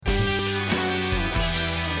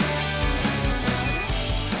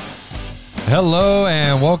Hello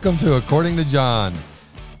and welcome to According to John.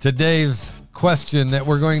 Today's question that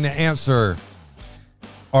we're going to answer: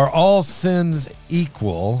 are all sins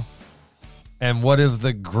equal? And what is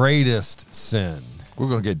the greatest sin? We're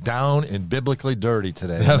going to get down and biblically dirty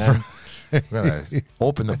today. That's man. right. We're going to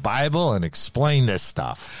open the Bible and explain this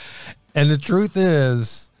stuff. And the truth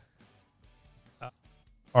is,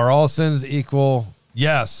 are all sins equal?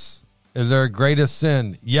 Yes. Is there a greatest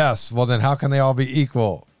sin? Yes. Well, then how can they all be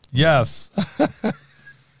equal? Yes.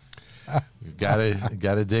 You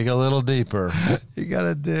gotta dig a little deeper. You got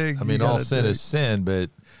to dig. I mean, all sin is sin, but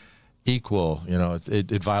equal,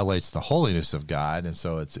 it violates the holiness of God, and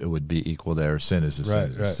so it would be equal there. Sin is a sin.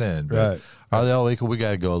 Is a sin. But are they all equal? We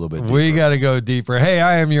got to go a little bit deeper. We got to go deeper. Hey,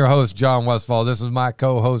 I am your host, John Westfall. This is my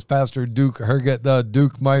co-host, Pastor Duke Herget, the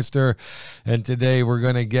Duke Meister. And today we're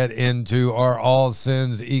going to get into, are all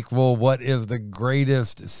sins equal? What is the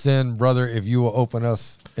greatest sin? Brother, if you will open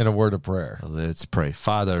us in a word of prayer. Let's pray.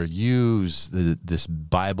 Father, use this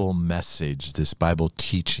Bible message, this Bible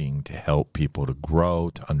teaching to help people to grow,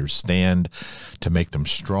 to understand, to make them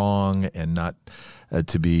strong, and not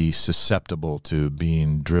to be susceptible to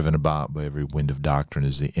being driven about by every wind of doctrine,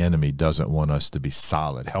 as the enemy doesn't want us to be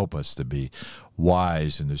solid. Help us to be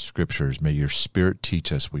wise in the Scriptures. May your Spirit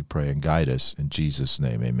teach us, we pray, and guide us. In Jesus'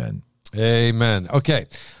 name, amen. Amen. Okay.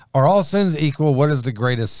 Are all sins equal? What is the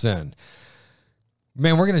greatest sin?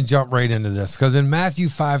 Man, we're going to jump right into this because in Matthew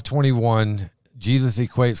 5:21, Jesus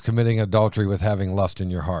equates committing adultery with having lust in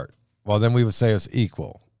your heart. Well, then we would say it's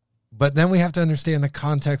equal. But then we have to understand the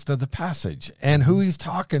context of the passage and who he's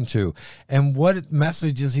talking to and what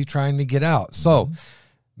message is he trying to get out. So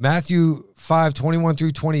Matthew 5:21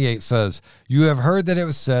 through 28 says, "You have heard that it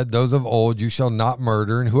was said, those of old, you shall not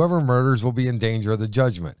murder, and whoever murders will be in danger of the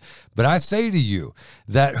judgment. But I say to you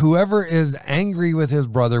that whoever is angry with his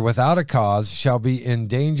brother without a cause shall be in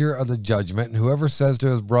danger of the judgment, and whoever says to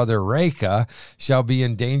his brother, Reka, shall be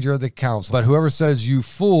in danger of the council. But whoever says, you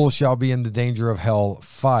fool, shall be in the danger of hell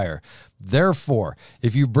fire. Therefore,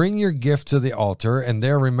 if you bring your gift to the altar and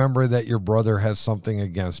there remember that your brother has something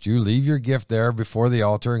against you, leave your gift there before the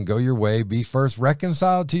altar and go your way. Be first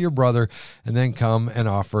reconciled to your brother and then come and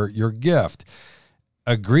offer your gift.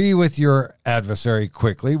 Agree with your adversary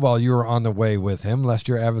quickly while you are on the way with him, lest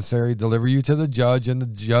your adversary deliver you to the judge and the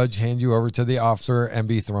judge hand you over to the officer and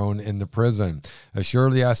be thrown into prison.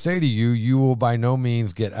 Assuredly, I say to you, you will by no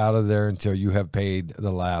means get out of there until you have paid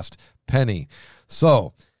the last penny."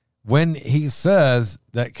 So, when he says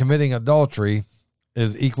that committing adultery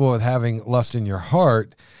is equal with having lust in your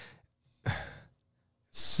heart,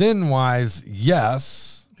 sin-wise,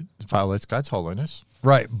 yes. It violates God's holiness.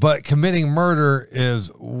 Right, but committing murder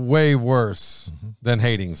is way worse than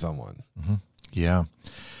hating someone. Yeah.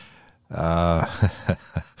 A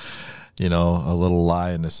little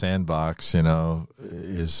lie in the sandbox,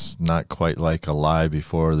 is not quite like a lie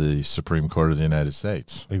before the Supreme Court of the United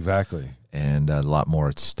States. Exactly. And a lot more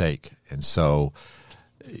at stake. And so,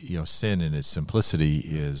 sin in its simplicity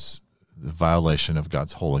is the violation of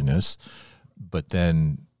God's holiness. But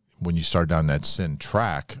then when you start down that sin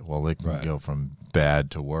track, well, it can go from bad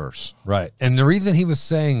to worse. Right. And the reason he was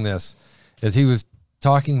saying this is he was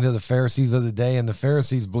talking to the Pharisees of the day, and the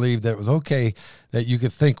Pharisees believed that it was okay that you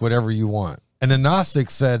could think whatever you want. And the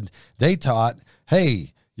Gnostics said, they taught,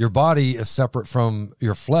 hey, your body is separate from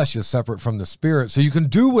your flesh, is separate from the spirit, so you can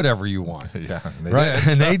do whatever you want. Yeah, right.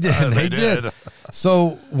 And they did. And they did.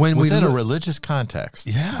 So when within a religious context,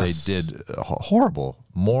 they did horrible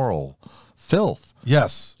moral filth.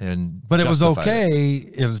 Yes. But it was okay.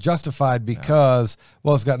 It was justified because,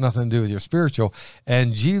 it's got nothing to do with your spiritual.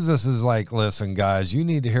 And Jesus is like, listen, guys, you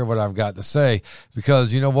need to hear what I've got to say,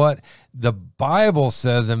 because you know what? The Bible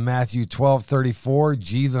says in Matthew 12:34,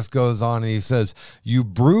 Jesus goes on and he says, "You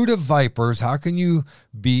brood of vipers, how can you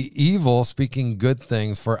be evil speaking good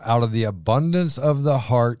things? For out of the abundance of the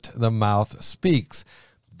heart, the mouth speaks."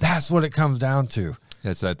 That's what it comes down to.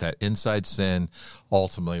 It's that inside sin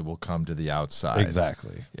ultimately will come to the outside.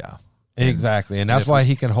 Exactly. Yeah. Exactly. And that's why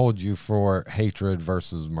he can hold you for hatred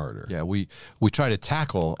versus murder. Yeah, we try to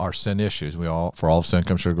tackle our sin issues. For all of sin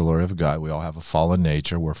comes to the glory of God. We all have a fallen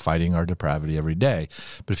nature. We're fighting our depravity every day.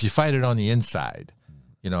 But if you fight it on the inside,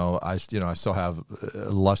 I still have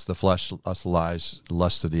lust of the flesh, lust of the eyes,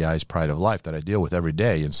 lust of the eyes, pride of life that I deal with every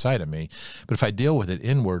day inside of me. But if I deal with it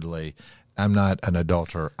inwardly, I'm not an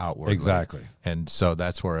adulterer outwardly. Exactly. And so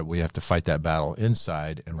that's where we have to fight that battle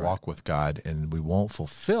inside and walk with God, and we won't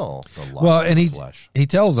fulfill the lust of the flesh. He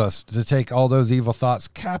tells us to take all those evil thoughts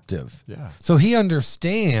captive. Yeah. So he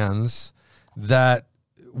understands that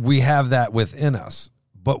we have that within us.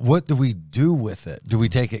 But what do we do with it? Do we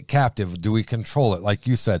take it captive? Do we control it, like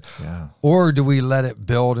you said? Yeah. Or do we let it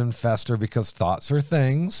build and fester, because thoughts are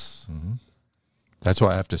things? Mm-hmm. That's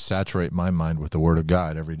why I have to saturate my mind with the Word of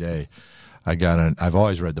God every day. I've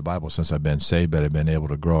always read the Bible since I've been saved, but I've been able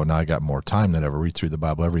to grow. Now I got more time than ever. Read through the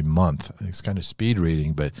Bible every month. It's kind of speed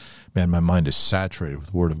reading, but man, my mind is saturated with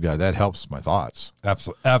the Word of God. That helps my thoughts.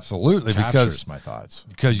 Absolutely, Captures my thoughts.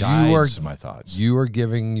 Because guides my thoughts. You are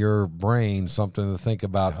giving your brain something to think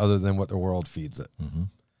about other than what the world feeds it. Mm-hmm.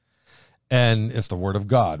 And it's the Word of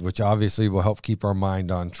God, which obviously will help keep our mind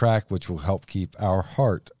on track, which will help keep our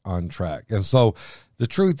heart on track. And so the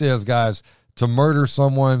truth is, guys, to murder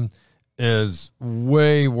someone is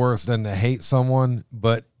way worse than to hate someone,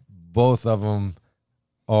 but both of them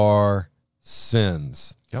are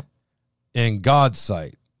sins. Yep. In God's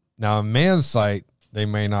sight. Now, in man's sight, they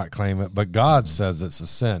may not claim it, but God says it's a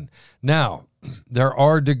sin. Now, there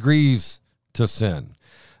are degrees to sin.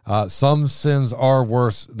 Some sins are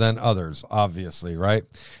worse than others, obviously, right?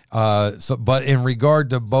 But in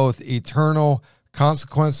regard to both eternal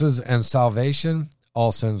consequences and salvation,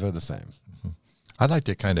 all sins are the same. I'd like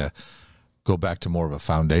to kind of go back to more of a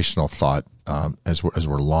foundational thought as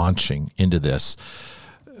we're launching into this.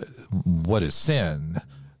 What is sin?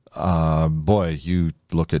 Boy, you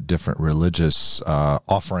look at different religious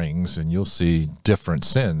offerings and you'll see different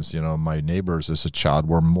sins. You know, my neighbors as a child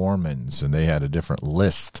were Mormons, and they had a different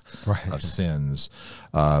list of sins.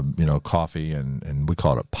 Coffee and we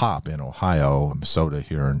called it pop in Ohio, soda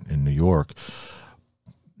here in New York.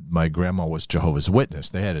 My grandma was Jehovah's Witness.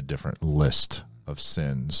 They had a different list of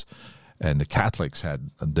sins. And the Catholics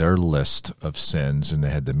had their list of sins, and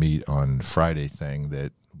they had the meat on Friday thing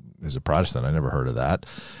that, as a Protestant, I never heard of that.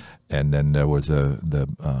 And then there was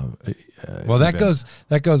that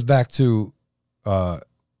goes back to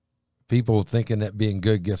people thinking that being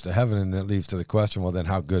good gets to heaven, and that leads to the question, well, then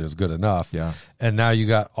how good is good enough? Yeah. And now you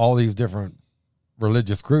got all these different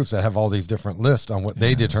religious groups that have all these different lists on what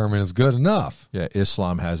they determine is good enough. Yeah,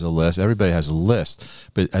 Islam has a list. Everybody has a list.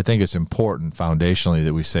 But I think it's important foundationally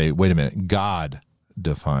that we say, wait a minute, God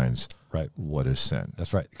defines what is sin.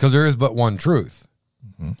 That's right. Because there is but one truth.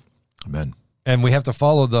 Mm-hmm. Amen. And we have to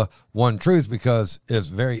follow the one truth, because it's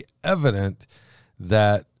very evident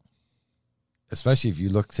that, especially if you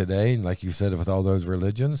look today, and like you said, with all those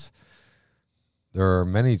religions, there are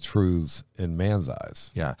many truths in man's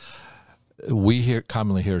eyes. Yeah. We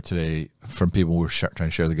commonly hear today from people we're trying to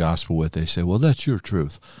share the gospel with, they say, well, that's your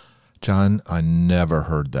truth. John, I never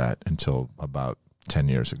heard that until about 10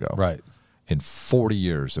 years ago. Right. In 40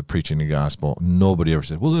 years of preaching the gospel, nobody ever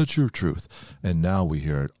said, well, that's your truth. And now we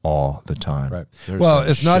hear it all the time. Right.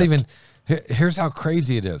 It's not even, here's how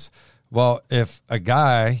crazy it is. Well, if a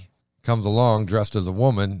guy comes along dressed as a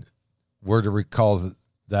woman, we're to recall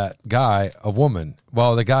that guy a woman.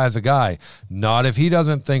 Well, the guy's a guy. Not if he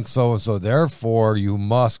doesn't think so, and so therefore you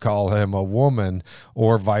must call him a woman,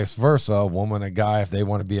 or vice versa, a woman a guy if they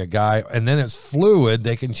want to be a guy. And then it's fluid.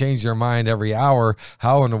 They can change their mind every hour.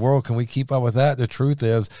 How in the world can we keep up with that? The truth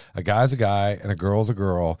is, a guy's a guy and a girl's a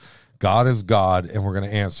girl. God is God, and we're going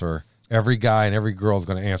to answer. Every guy and every girl is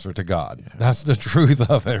going to answer to God. Yeah. That's the truth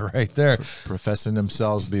of it right there. Professing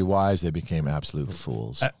themselves to be wise, they became absolute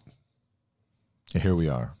fools. Here we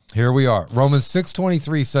are. Romans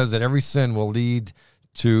 6:23 says that every sin will lead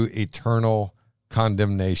to eternal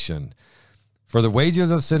condemnation. For the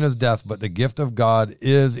wages of sin is death, but the gift of God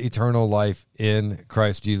is eternal life in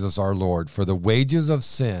Christ Jesus our Lord. For the wages of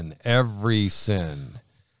sin, every sin,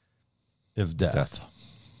 is death.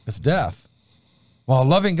 It's death. Well, a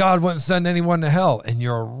loving God wouldn't send anyone to hell. And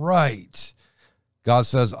you're right. God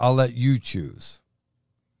says, I'll let you choose.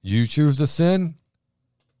 You choose to sin?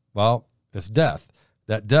 Well, it's death.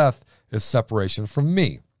 That death is separation from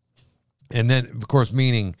me. And then, of course,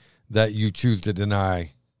 meaning that you choose to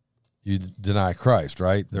deny Christ,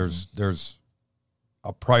 right? There's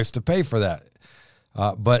a price to pay for that.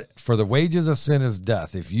 But for the wages of sin is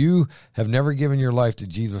death. If you have never given your life to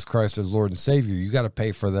Jesus Christ as Lord and Savior, you got to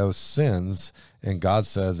pay for those sins. And God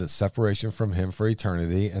says it's separation from him for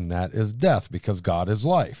eternity, and that is death, because God is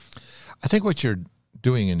life. I think what you're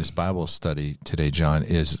doing in this Bible study today, John,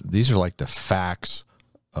 is these are like the facts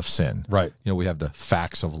of sin. Right. You know, we have the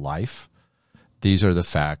facts of life. These are the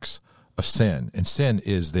facts of sin. And sin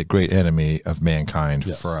is the great enemy of mankind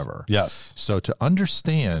forever. Yes. So to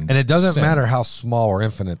understand... And it doesn't matter how small or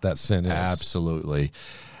infinite that sin is. Absolutely.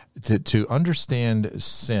 to understand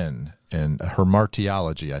sin, and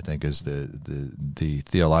hamartiology, I think, is the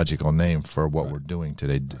theological name for what we're doing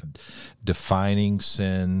today. Defining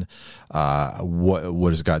sin, what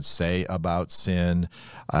does God say about sin?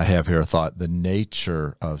 I have here a thought, the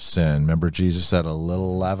nature of sin. Remember, Jesus said a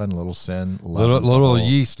little leaven, little sin, little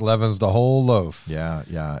yeast leavens the whole loaf. Yeah,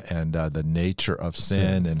 and the nature of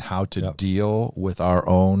sin and how to deal with our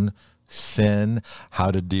own sin,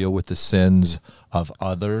 how to deal with the sins of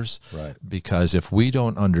others. Right. Because if we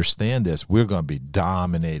don't understand this, we're going to be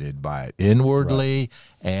dominated by it inwardly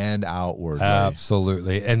and outwardly.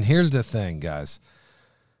 Absolutely. And here's the thing, guys.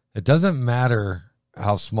 It doesn't matter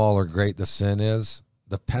how small or great the sin is.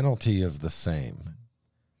 The penalty is the same.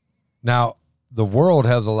 Now, the world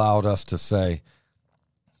has allowed us to say,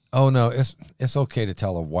 oh, no, it's okay to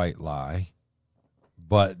tell a white lie,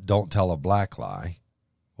 but don't tell a black lie.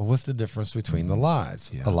 Well, what's the difference between the lies?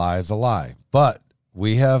 Yeah. A lie is a lie. But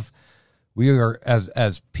we are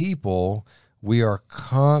as people, we are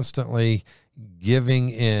constantly giving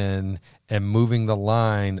in and moving the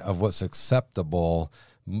line of what's acceptable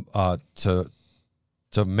to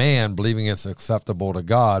man, believing it's acceptable to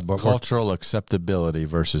God. But cultural acceptability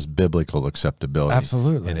versus biblical acceptability.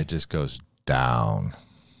 Absolutely. And it just goes down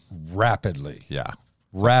rapidly. Yeah.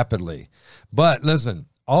 Rapidly. But listen,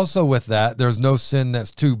 also with that, there's no sin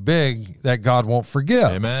that's too big that God won't forgive.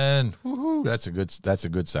 Amen. Woo-hoo. That's a good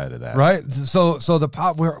side of that. Right. So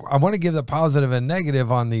I want to give the positive and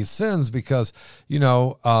negative on these sins because,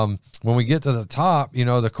 when we get to the top,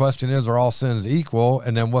 the question is, are all sins equal?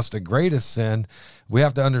 And then what's the greatest sin? We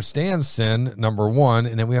have to understand sin, number one,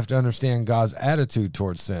 and then we have to understand God's attitude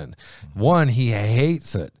towards sin. One, he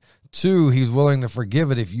hates it. Two, he's willing to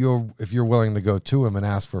forgive it if you're willing to go to him and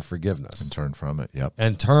ask for forgiveness. And turn from it, yep.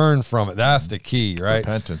 And turn from it. That's the key, right?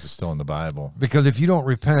 Repentance is still in the Bible. Because if you don't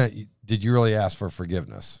repent, did you really ask for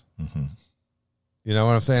forgiveness? Mm-hmm. You know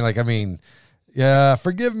what I'm saying? Yeah,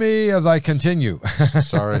 forgive me as I continue.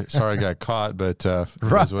 sorry I got caught, but it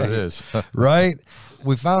is what it is. Right?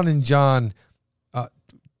 We found in John, 1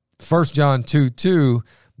 John 2:2,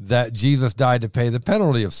 that Jesus died to pay the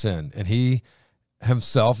penalty of sin, and he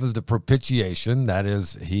himself is the propitiation. That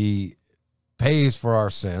is, he pays for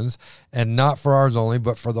our sins, and not for ours only,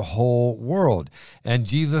 but for the whole world. And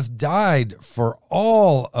Jesus died for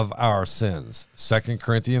all of our sins. 2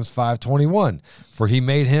 Corinthians 5:21, for he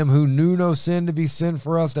made him who knew no sin to be sin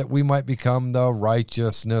for us, that we might become the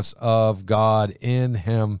righteousness of God in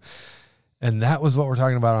him. And that was what we're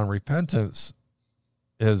talking about on repentance,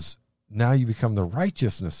 is now you become the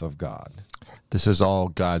righteousness of God. This is all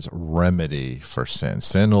God's remedy for sin.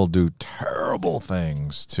 Sin will do terrible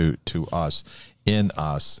things to us, in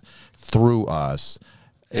us, through us,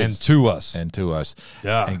 and to us.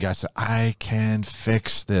 Yeah. And God said, I can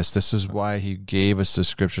fix this. This is why he gave us the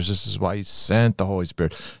scriptures. This is why he sent the Holy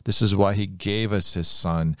Spirit. This is why he gave us his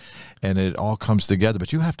son. And it all comes together.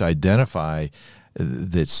 But you have to identify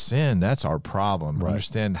that sin, that's our problem. Right.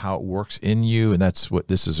 Understand how it works in you. And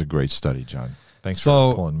this is a great study, John. Thanks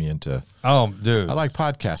for pulling me into. Oh, dude, I like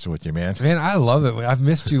podcasting with you, man. Man, I love it. I've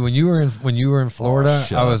missed you when you were in Florida.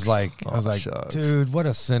 I was like, shucks. Dude, what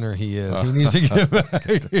a sinner he is. He needs to get back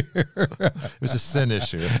here. It was a sin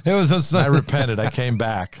issue. It was a sin. I repented. I came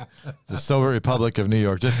back, the Soviet Republic of New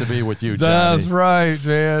York, just to be with you, Johnny. That's right,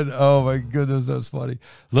 man. Oh my goodness, that's funny.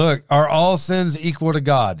 Look, are all sins equal to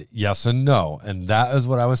God? Yes and no, and that is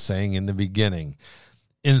what I was saying in the beginning.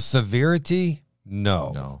 In severity,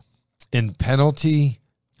 no. In penalty,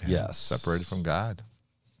 yes. Separated from God.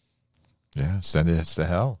 Yeah, send it to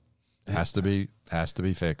hell. Has to be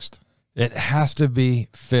fixed. It has to be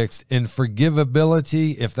fixed. In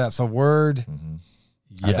forgivability, if that's a word,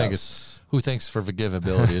 yes. I think who thinks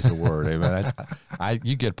forgivability is a word?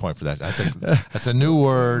 You get a point for that. That's a new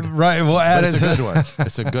word. Right, we'll add it. It's a good one.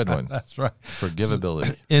 It's a good one. That's right.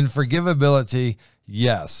 Forgivability. In forgivability,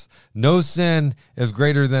 yes. No sin is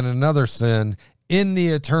greater than another sin in the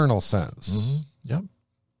eternal sense. Mm-hmm. Yep.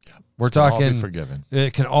 We're talking, all be forgiven.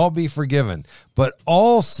 It can all be forgiven, but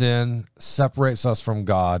all sin separates us from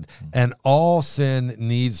God, and all sin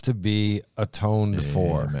needs to be atoned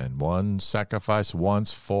for. Amen. One sacrifice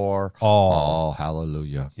once for all.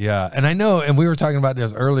 Hallelujah. Yeah, and I know, and we were talking about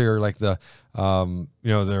this earlier, like there's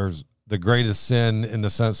the greatest sin in the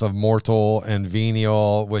sense of mortal and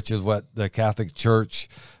venial, which is what the Catholic Church.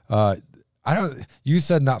 You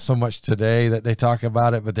said not so much today that they talk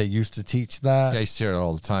about it, but they used to teach that. I used to hear it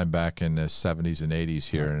all the time back in the 70s and 80s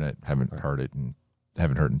here, and I haven't heard it in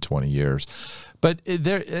 20 years. But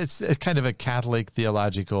it's kind of a Catholic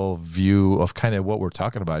theological view of kind of what we're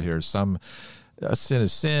talking about here. Some a sin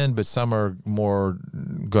is sin, but some are more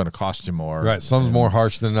going to cost you more. Right. Some's more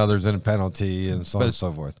harsh than others in a penalty and so on and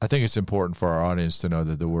so forth. I think it's important for our audience to know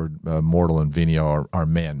that the word mortal and venial are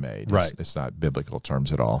man-made. Right. It's not biblical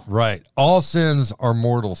terms at all. Right. All sins are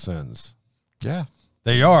mortal sins. Yeah.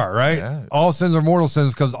 They are, right? Yeah. All sins are mortal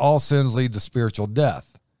sins because all sins lead to spiritual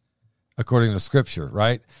death, according to Scripture,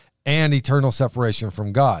 right? And eternal separation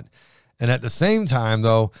from God. And at the same time,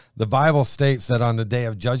 though, the Bible states that on the day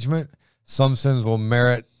of judgment, some sins will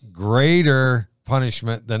merit greater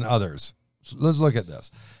punishment than others. So let's look at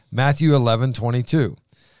this. Matthew 11:22.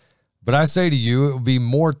 But I say to you, it will be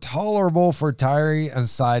more tolerable for Tyre and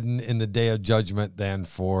Sidon in the day of judgment than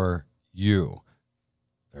for you.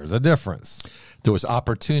 There's a difference. There was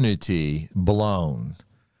opportunity blown.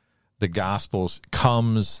 The Gospels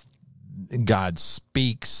comes, God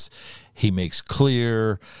speaks, he makes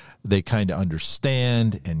clear, they kind of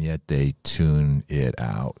understand, and yet they tune it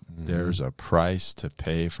out. Mm-hmm. There's a price to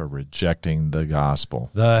pay for rejecting the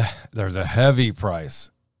gospel. There's a heavy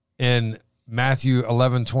price. In Matthew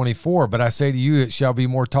 11:24, but I say to you, it shall be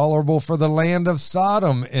more tolerable for the land of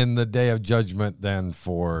Sodom in the day of judgment than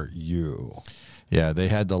for you. Yeah, they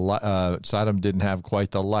had Sodom didn't have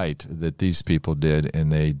quite the light that these people did,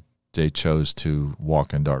 and they chose to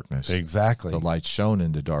walk in darkness. Exactly. The light shone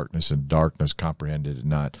into darkness, and darkness comprehended it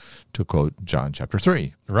not, to quote John chapter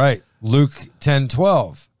 3. Right. Luke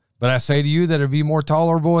 10:12. But I say to you that it would be more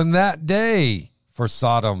tolerable in that day for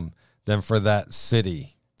Sodom than for that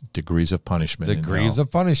city. Degrees of punishment. Degrees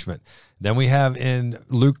of punishment. Then we have in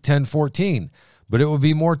Luke 10:14. But it would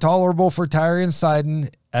be more tolerable for Tyre and Sidon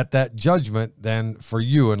at that judgment than for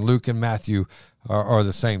you. And Luke and Matthew are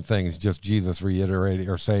the same thing. It's just Jesus reiterating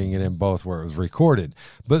or saying it in both where it was recorded.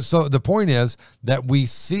 But so the point is that we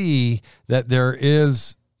see that there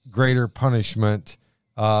is greater punishment,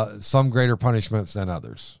 some greater punishments than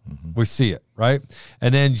others. Mm-hmm. We see it, right?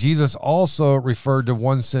 And then Jesus also referred to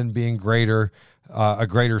one sin being greater, a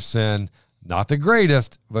greater sin, not the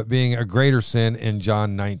greatest, but being a greater sin in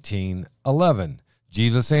John 19:11.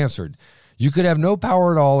 Jesus answered, you could have no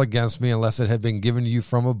power at all against me unless it had been given to you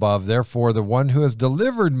from above. Therefore, the one who has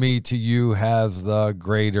delivered me to you has the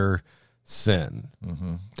greater sin.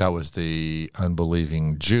 Mm-hmm. That was the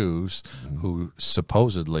unbelieving Jews who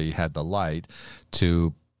supposedly had the light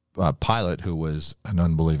to Pilate, who was an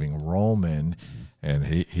unbelieving Roman, and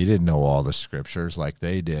he didn't know all the scriptures like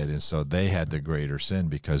they did, and so they had the greater sin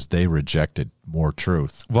because they rejected more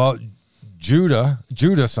truth. Well, Judas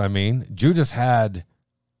had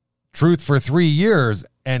truth for 3 years,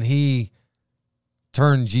 and he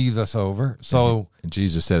turned Jesus over. So and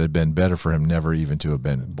Jesus said it'd been better for him never even to have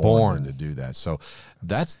been born to do that. So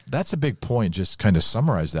that's a big point. Just kind of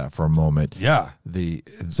summarize that for a moment. Yeah.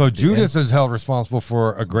 Judas is held responsible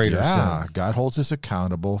for a greater sin. God holds us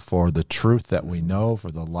accountable for the truth that we know, for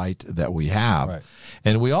the light that we have. Right.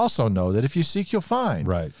 And we also know that if you seek, you'll find.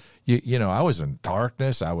 Right. You know, I was in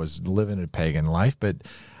darkness. I was living a pagan life, but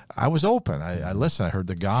I was open. I listened. I heard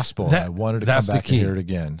the gospel. And I wanted to come back and hear it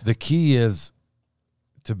again. The key is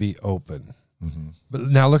to be open. Mm-hmm. But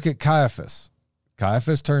now look at Caiaphas.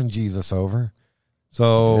 Caiaphas turned Jesus over.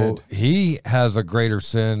 So he has a greater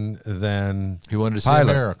sin than he wanted to see a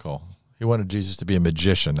miracle. He wanted Jesus to be a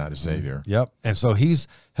magician, not a savior. Yep. And so he's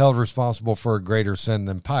held responsible for a greater sin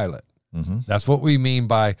than Pilate. Mm-hmm. That's what we mean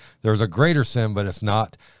by there's a greater sin, but it's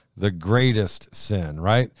not the greatest sin,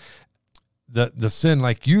 right? The sin,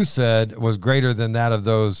 like you said, was greater than that of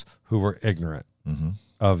those who were ignorant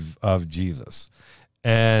of Jesus.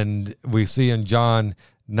 And we see in John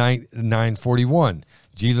 9:41,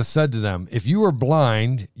 Jesus said to them, if you were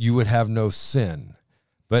blind, you would have no sin.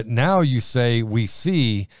 But now you say, we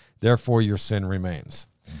see, therefore your sin remains.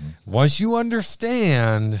 Mm-hmm. Once you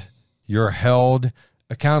understand, you're held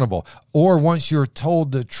accountable. Or once you're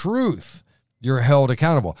told the truth, you're held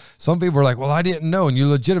accountable. Some people are like, well, I didn't know, and you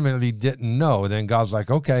legitimately didn't know. And then God's like,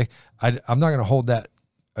 okay, I'm not going to hold that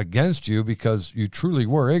against you because you truly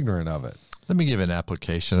were ignorant of it. Let me give an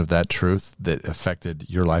application of that truth that affected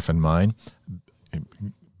your life and mine.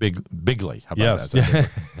 Bigly. How about that?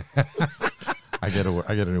 I get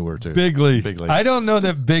a new word too. Bigly. I don't know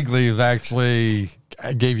that bigly is actually.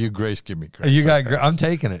 I gave you grace. Give me grace. You got. I'm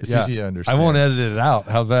taking it. It's easy to understand. I won't edit it out.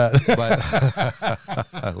 How's that?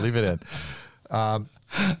 But leave it in.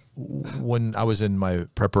 When I was in my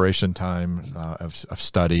preparation time of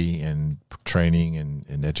study and training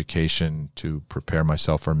and education to prepare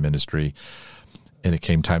myself for ministry, and it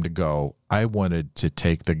came time to go, I wanted to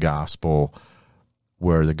take the gospel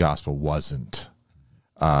where the gospel wasn't.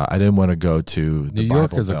 I didn't want to go to the New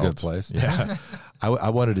York Bible is Belt. a good place. Yeah, I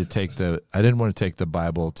wanted to take I didn't want to take the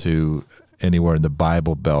Bible to anywhere in the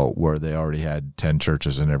Bible Belt where they already had 10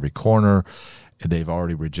 churches in every corner. They've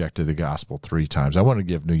already rejected the gospel 3 times. I want to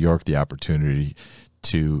give New York the opportunity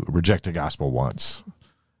to reject the gospel once.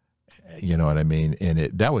 You know what I mean? And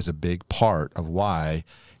that was a big part of why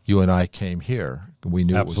you and I came here. We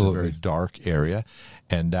knew Absolutely. It was a very dark area,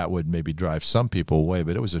 and that would maybe drive some people away,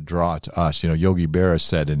 but it was a draw to us. You know, Yogi Berra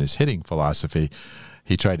said in his hitting philosophy,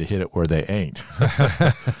 he tried to hit it where they ain't.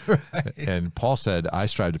 Right. And Paul said, I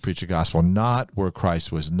strive to preach the gospel not where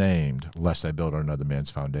Christ was named, lest I build on another man's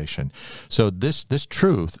foundation. So this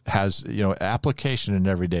truth has, you know, application in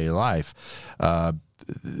everyday life.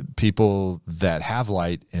 People that have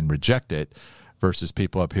light and reject it versus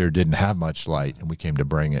people up here didn't have much light, and we came to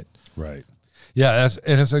bring it. Right. Yeah,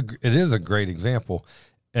 it is a great example.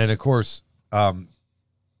 And of course,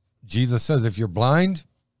 Jesus says, if you're blind,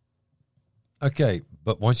 okay,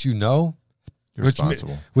 but once you know, You're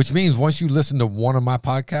responsible. Which means once you listen to one of my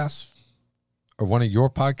podcasts or one of your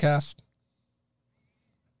podcasts,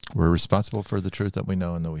 we're responsible for the truth that we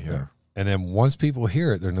know and that we hear. Yeah. And then once people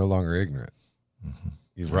hear it, they're no longer ignorant. Mm-hmm.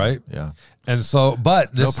 Right? Yeah. And so,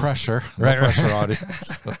 but this no pressure. Right, no pressure, right.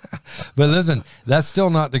 audience. But listen, that's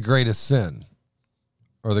still not the greatest sin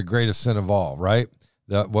or the greatest sin of all, right?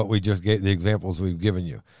 What we just gave, the examples we've given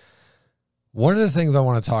you. One of the things I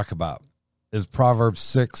want to talk about is Proverbs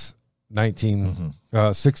 6, 16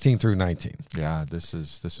 through 19. Yeah, this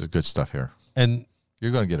is good stuff here. And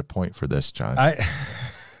you're going to get a point for this, John.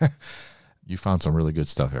 You found some really good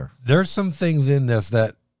stuff here. There's some things in this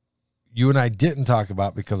that you and I didn't talk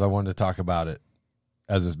about because I wanted to talk about it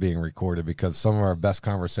as it's being recorded, because some of our best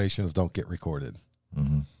conversations don't get recorded.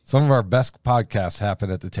 Mm-hmm. Some of our best podcasts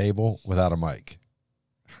happen at the table without a mic.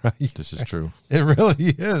 Right? This is true. It really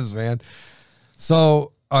is, man.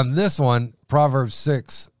 So on this one, Proverbs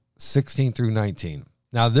 6, 16 through 19.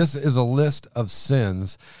 Now, this is a list of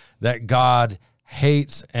sins that God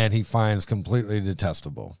hates and he finds completely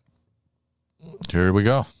detestable. Here we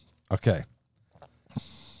go. Okay.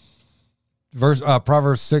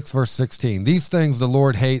 Proverbs 6, verse 16. These things the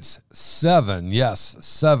Lord hates, 7, yes,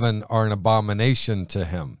 7 are an abomination to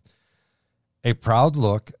him. A proud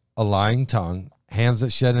look, a lying tongue, hands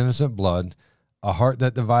that shed innocent blood, a heart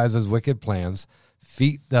that devises wicked plans,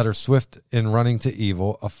 feet that are swift in running to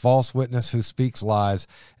evil, a false witness who speaks lies,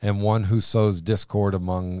 and one who sows discord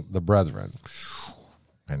among the brethren.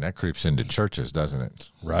 And that creeps into churches, doesn't it?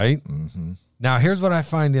 Right? Mm-hmm. Now, here's what I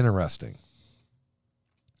find interesting.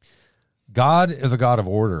 God is a God of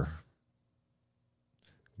order.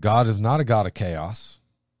 God is not a God of chaos.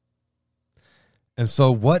 And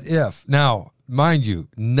so what if, now, mind you,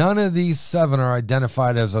 none of these 7 are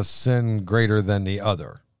identified as a sin greater than the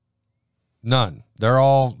other. None. They're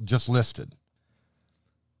all just listed.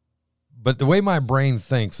 But the way my brain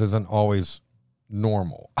thinks isn't always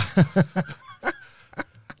normal.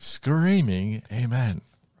 Screaming, amen.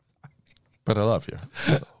 But I love you.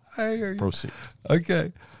 So I hear you. Proceed.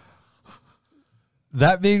 Okay.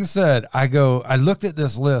 That being said, I looked at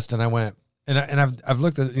this list and I went, and I've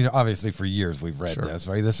looked at, you know, obviously for years we've read this,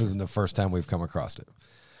 right? This isn't the first time we've come across it.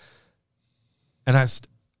 And I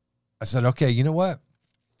said, okay, you know what?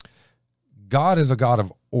 God is a God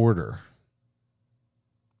of order.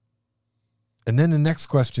 And then the next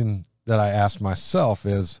question that I asked myself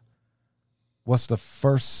is, what's the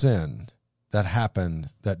first sin that happened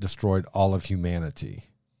that destroyed all of humanity?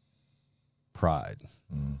 Pride.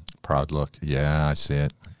 Proud look. Yeah, I see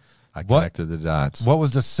it. I connected the dots. What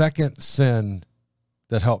was the second sin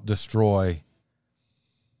that helped destroy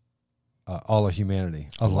all of humanity?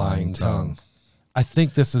 A lying tongue. I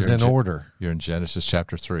think this is in order. You're in Genesis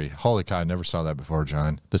chapter 3. Holy cow, I never saw that before,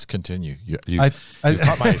 John. Let's continue. You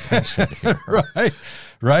caught my attention here.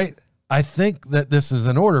 Right. I think that this is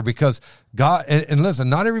in order because God, and listen,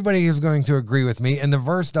 not everybody is going to agree with me, and the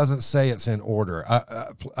verse doesn't say it's in order.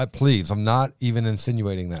 Please, I'm not even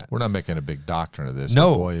insinuating that. We're not making a big doctrine of this.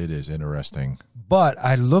 No. Boy, it is interesting. But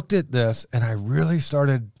I looked at this, and I really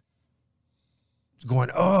started going,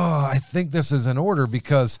 I think this is in order,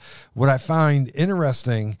 because what I find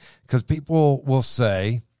interesting, because people will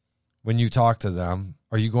say, when you talk to them,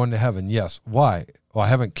 are you going to heaven? Yes. Why? Well, I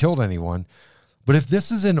haven't killed anyone. But if this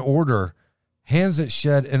is in order, hands that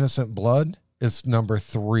shed innocent blood is number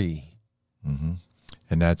 3. Mm-hmm.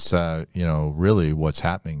 And that's, really what's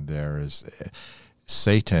happening there is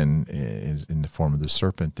Satan is in the form of the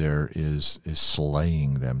serpent there is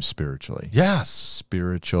slaying them spiritually. Yes.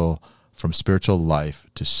 From spiritual life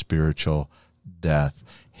to spiritual death,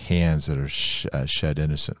 hands that are shed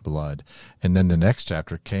innocent blood. And then the next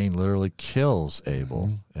chapter, Cain literally kills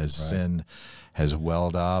Abel as sin has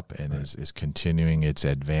welled up and is continuing its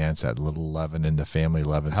advance. That little leaven in the family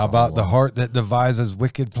leaven. How about the heart that devises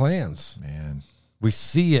wicked plans? Man, we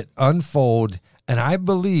see it unfold, and I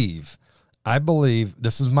believe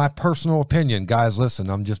this is my personal opinion. Guys, listen,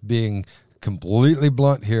 I'm just being completely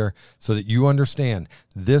blunt here so that you understand.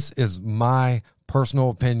 This is my personal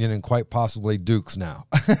opinion and quite possibly Duke's now.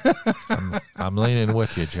 I'm leaning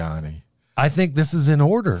with you, Johnny. I think this is in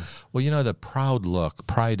order. Well, the proud look.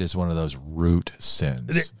 Pride is one of those root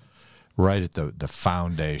sins, right at the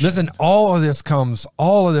foundation. Listen, all of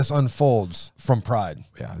this unfolds from pride.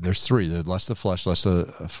 Yeah, there's three: the lust of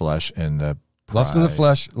the flesh, and the pride. Lust of the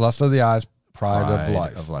flesh, lust of the eyes, pride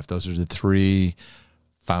of life. Those are the three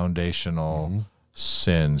foundational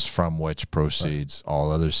sins from which proceeds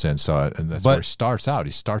all other sins. So, and that's where he starts out.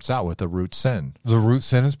 He starts out with the root sin. The root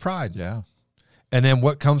sin is pride. Yeah, and then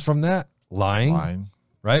what comes from that? Lying.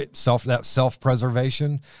 Right?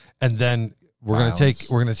 Self-preservation, and then we're going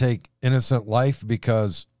to take innocent life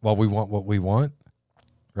because we want what we want,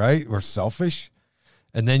 right? We're selfish.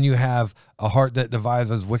 And then you have a heart that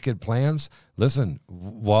devises wicked plans. Listen,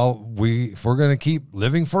 if we're going to keep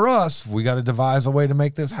living for us, we got to devise a way to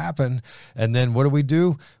make this happen. And then what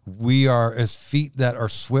do? We are as feet that are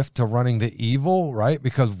swift to running to evil, right?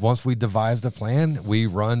 Because once we devise the plan, we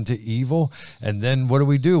run to evil. And then what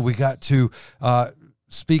do? We got to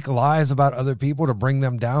speak lies about other people to bring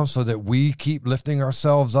them down so that we keep lifting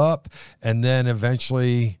ourselves up. And then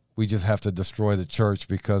eventually we just have to destroy the church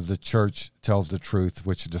because the church tells the truth,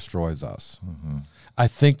 which destroys us. Mm-hmm. I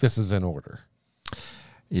think this is in order.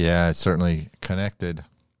 Yeah, it's certainly connected.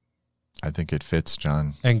 I think it fits,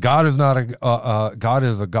 John. And God is not God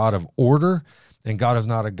is a God of order, and God is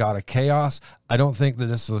not a God of chaos. I don't think that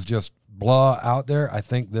this was just blah out there. I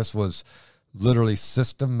think this was literally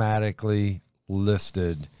systematically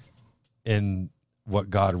listed in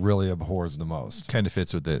what God really abhors the most. Kind of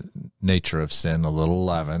fits with the nature of sin. A little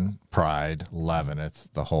leaven, pride, leaveneth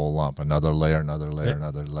the whole lump. Another layer, another layer,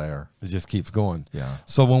 another layer. It just keeps going. Yeah.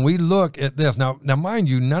 So when we look at this, now mind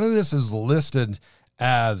you, none of this is listed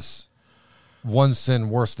as one sin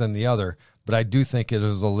worse than the other, but I do think it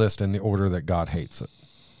is a list in the order that God hates it.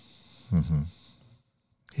 Mm-hmm.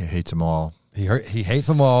 He hates them all. He hates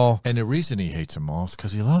them all. And the reason he hates them all is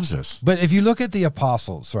because he loves us. But if you look at the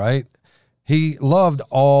apostles, right? He loved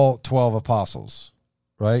all 12 apostles,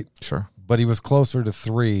 right? Sure. But he was closer to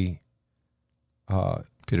 3.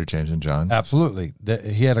 Peter, James, and John. Absolutely.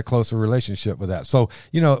 He had a closer relationship with that. So,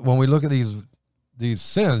 when we look at these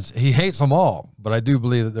sins, he hates them all. But I do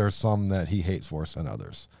believe that there are some that he hates worse than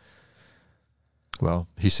others. Well,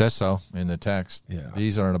 he says so in the text. Yeah.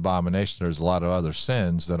 These are an abomination. There's a lot of other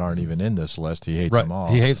sins that aren't even in this list. He hates them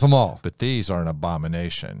all. He hates them all. But these are an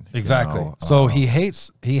abomination. Exactly. So he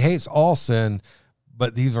hates all sin,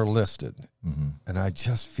 but these are listed. Mm-hmm. And I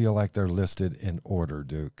just feel like they're listed in order,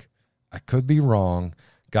 Duke. I could be wrong.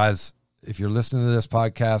 Guys, if you're listening to this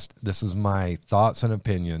podcast, this is my thoughts and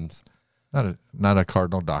opinions. Not a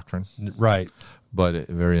cardinal doctrine. Right. But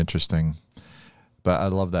very interesting. But I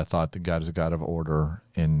love that thought that God is a God of order,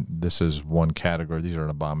 and this is one category. These are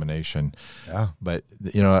an abomination. Yeah. But,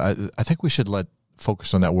 I think we should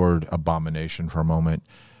focus on that word abomination for a moment.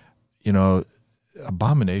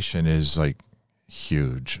 Abomination is like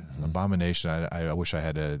huge. Mm-hmm. Abomination, I wish I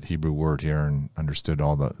had a Hebrew word here and understood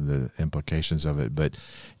all the implications of it. But,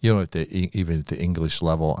 even at the English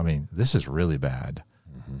level, I mean, this is really bad.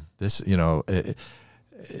 Mm-hmm. This,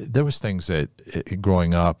 there was things that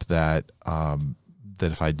growing up that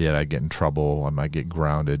if I did, I'd get in trouble. I might get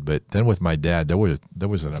grounded. But then with my dad, there was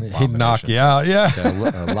an abomination. He'd knock you out, yeah.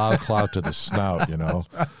 A loud clout to the snout,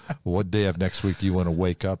 What day of next week do you want to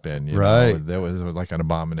wake up in? Right. There was like an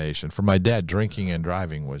abomination. For my dad, drinking and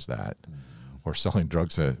driving was that. Or selling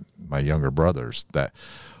drugs to my younger brothers.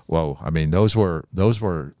 Those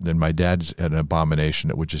were then my dad's an abomination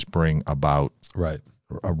that would just bring about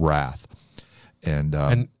a wrath.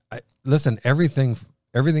 And listen, everything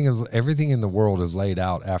in the world is laid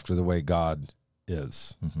out after the way God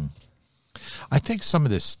is. Mm-hmm. I think some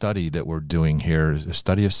of this study that we're doing here is a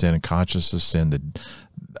study of sin and consciousness of sin,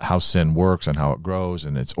 how sin works and how it grows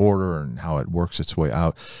and its order and how it works its way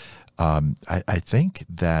out. I think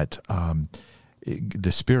that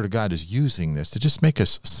the Spirit of God is using this to just make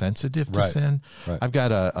us sensitive to sin. Right. I've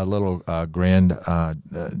got a little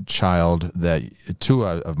child that 2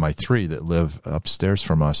 out of my 3 that live upstairs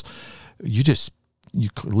from us. You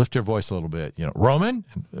lift your voice a little bit, Roman,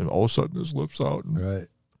 and all of a sudden this lifts out. And right.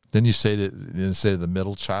 Then you say to the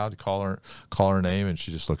middle child, call her name, and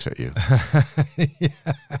she just looks at you. Yeah.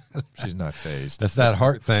 She's not fazed. That's that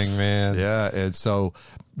heart thing, man. Yeah, and so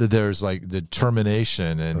there's like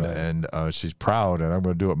determination, and Right. and she's proud, and I'm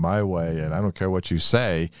going to do it my way, and I don't care what you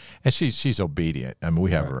say. And she's obedient. I mean,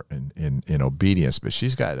 we have her in obedience, but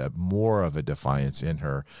she's got more of a defiance in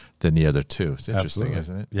her than the other two. It's interesting, Absolutely.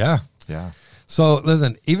 isn't it? Yeah. Yeah. So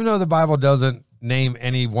listen, even though the Bible doesn't name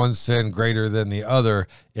any one sin greater than the other,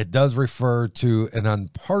 it does refer to an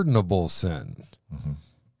unpardonable sin. Mm-hmm.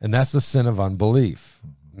 And that's the sin of unbelief.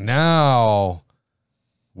 Now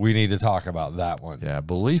we need to talk about that one. Yeah,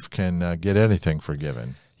 belief can get anything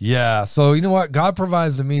forgiven. Yeah. So you know what? God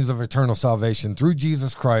provides the means of eternal salvation through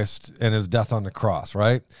Jesus Christ and his death on the cross,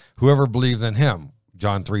 right? Whoever believes in him,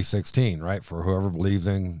 John 3:16, right? For whoever believes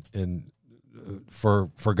for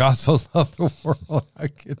God so loved the world. I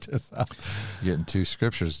get this out. Getting two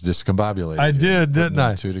scriptures discombobulated. I did, didn't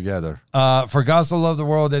I? Two together. For God so loved the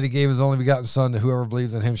world that he gave his only begotten son, that whoever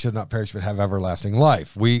believes in him should not perish but have everlasting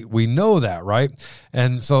life. We know that, right?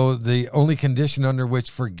 And so the only condition under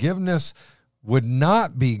which forgiveness would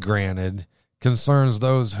not be granted concerns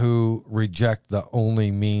those who reject the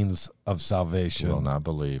only means of salvation. Will not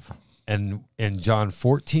believe. And in John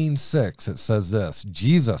 14:6, it says this.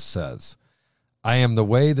 Jesus says, I am the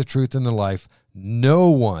way, the truth, and the life. No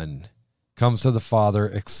one comes to the Father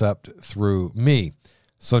except through me.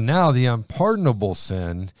 So now the unpardonable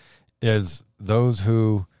sin is those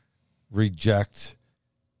who reject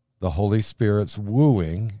the Holy Spirit's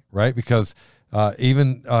wooing, right? Because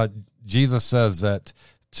even Jesus says that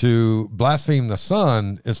to blaspheme the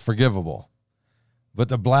Son is forgivable, but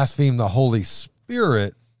to blaspheme the Holy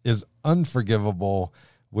Spirit is unforgivable,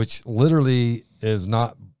 which literally is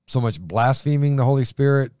not so much blaspheming the Holy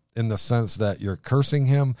Spirit in the sense that you're cursing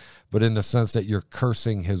him, but in the sense that you're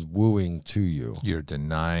cursing his wooing to you. You're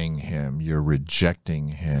denying him. You're rejecting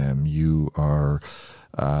him. You are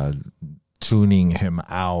tuning him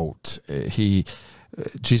out.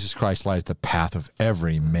 Jesus Christ lights the path of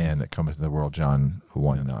every man that cometh into the world, John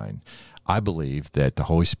 1:9. I believe that the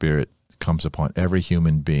Holy Spirit comes upon every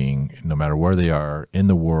human being, no matter where they are in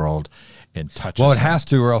the world, and touches Well, it them. has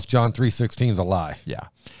to, or else John 3:16 is a lie. Yeah.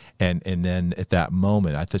 And then at that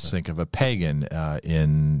moment, I just think of a pagan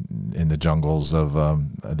in the jungles of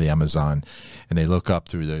the Amazon, and they look up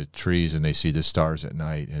through the trees and they see the stars at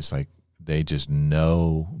night. And it's like they just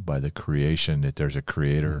know by the creation that there's a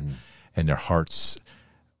creator, and their hearts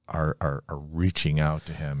are reaching out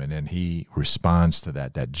to him, and then he responds to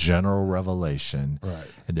that general revelation, Right.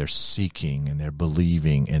 and they're seeking and they're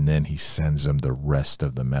believing, and then he sends them the rest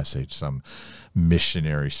of the message. Some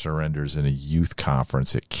missionary surrenders in a youth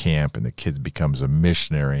conference at camp, and the kid becomes a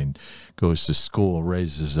missionary and goes to school,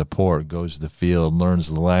 raises the poor, goes to the field, learns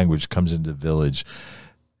the language, comes into the village,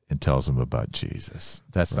 and tells them about Jesus.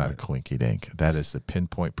 That's not a coinky dink. That is the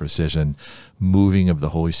pinpoint precision moving of the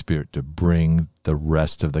Holy Spirit to bring the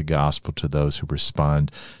rest of the gospel to those who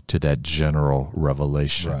respond to that general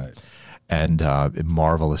revelation. Right. And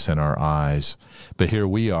marvelous in our eyes. But here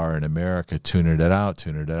we are in America, tuning it out,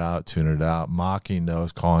 mocking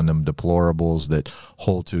those, calling them deplorables that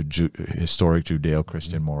hold to historic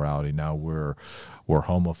Judeo-Christian morality. Now we're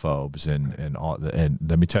homophobes and all. And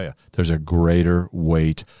let me tell you, there's a greater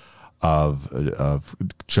weight of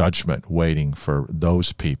judgment waiting for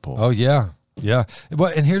those people. Oh yeah, yeah.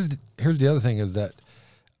 But and here's the other thing is that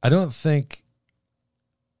I don't think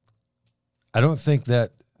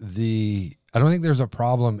there's a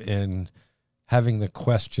problem in having the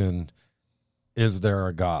question, is there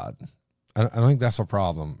a God? I don't think that's a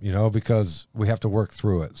problem, because we have to work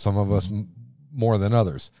through it. Some of us more than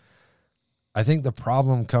others. I think the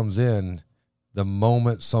problem comes in the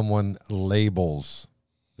moment someone labels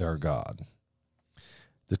their God.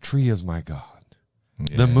 The tree is my God.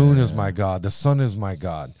 The moon is my God. The sun is my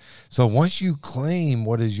God. So once you claim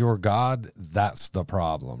what is your God, that's the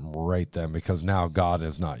problem right then, because now God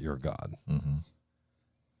is not your God. Mm-hmm.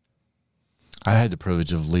 I had the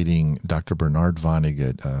privilege of leading Dr. Bernard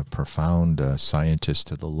Vonnegut, a profound scientist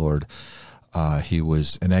to the Lord. He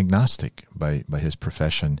was an agnostic by his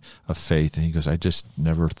profession of faith. And he goes, I just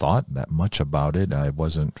never thought that much about it. I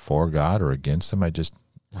wasn't for God or against him.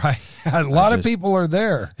 Right. A lot of people are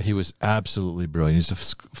there. He was absolutely brilliant. He's the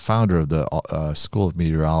founder of the School of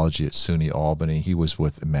Meteorology at SUNY Albany. He was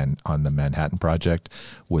on the Manhattan Project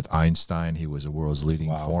with Einstein. He was the world's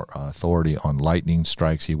leading authority on lightning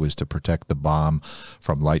strikes. He was to protect the bomb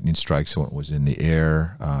from lightning strikes when it was in the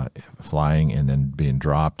air, flying and then being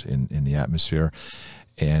dropped in the atmosphere.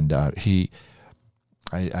 And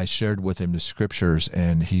I shared with him the scriptures,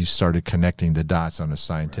 and he started connecting the dots on a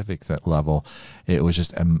scientific level. It was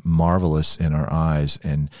just marvelous in our eyes.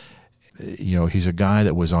 And, he's a guy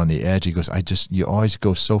that was on the edge. He goes, you always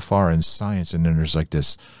go so far in science, and then there's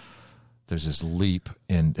this leap,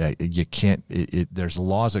 and you can't, there's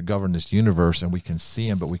laws that govern this universe, and we can see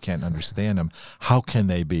them, but we can't understand them. How can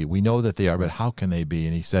they be? We know that they are, but how can they be?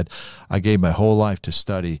 And he said, I gave my whole life to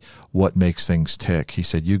study what makes things tick. He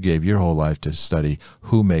said, you gave your whole life to study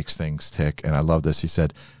who makes things tick. And I love this. He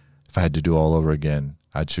said, if I had to do all over again,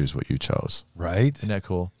 I'd choose what you chose. Right. Isn't that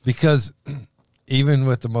cool? Because even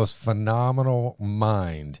with the most phenomenal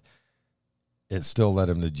mind, it still led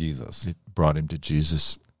him to Jesus. It brought him to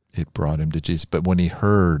Jesus. But when he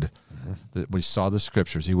heard, when he saw the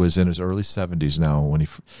scriptures, he was in his early 70s now. When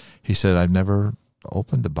he said, I've never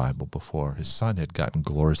opened the Bible before. His son had gotten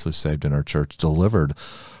gloriously saved in our church, delivered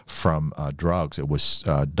from drugs. It was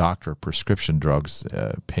prescription drugs,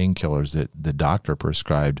 painkillers that the doctor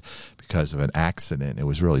prescribed because of an accident. It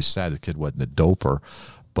was really sad. The kid wasn't a doper,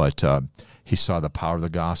 but he saw the power of the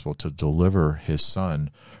gospel to deliver his son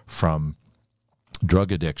from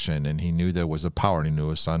drug addiction, and he knew there was a power, and he knew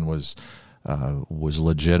his son was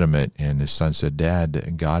legitimate. And his son said,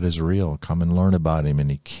 Dad, God is real. Come and learn about him.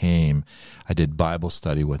 And he came. I did Bible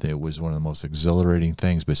study with him. It was one of the most exhilarating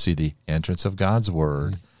things. But see, the entrance of God's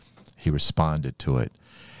word, he responded to it.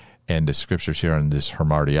 And the scriptures here on this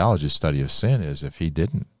hermeneutologist study of sin is, if he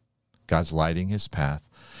didn't, God's lighting his path.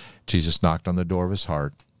 Jesus knocked on the door of his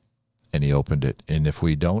heart, and he opened it. And if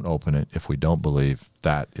we don't open it, if we don't believe,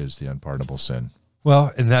 that is the unpardonable sin.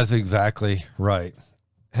 Well, and that's exactly right.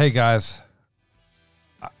 Hey, guys,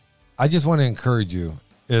 I just want to encourage you.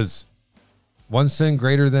 Is one sin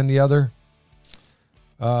greater than the other?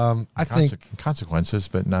 I think consequences,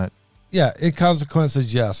 but not. Yeah, in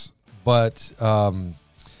consequences, yes. But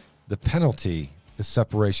the penalty is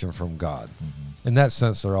separation from God. Mm-hmm. In that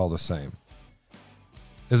sense, they're all the same.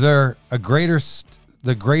 Is there the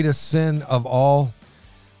greatest sin of all?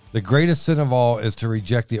 The greatest sin of all is to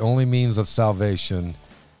reject the only means of salvation,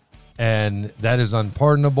 and that is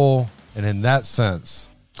unpardonable. And in that sense,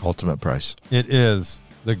 ultimate price. It is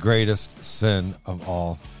the greatest sin of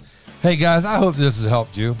all. Hey, guys, I hope this has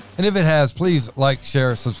helped you. And if it has, please like,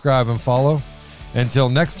 share, subscribe, and follow. Until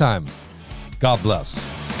next time, God bless.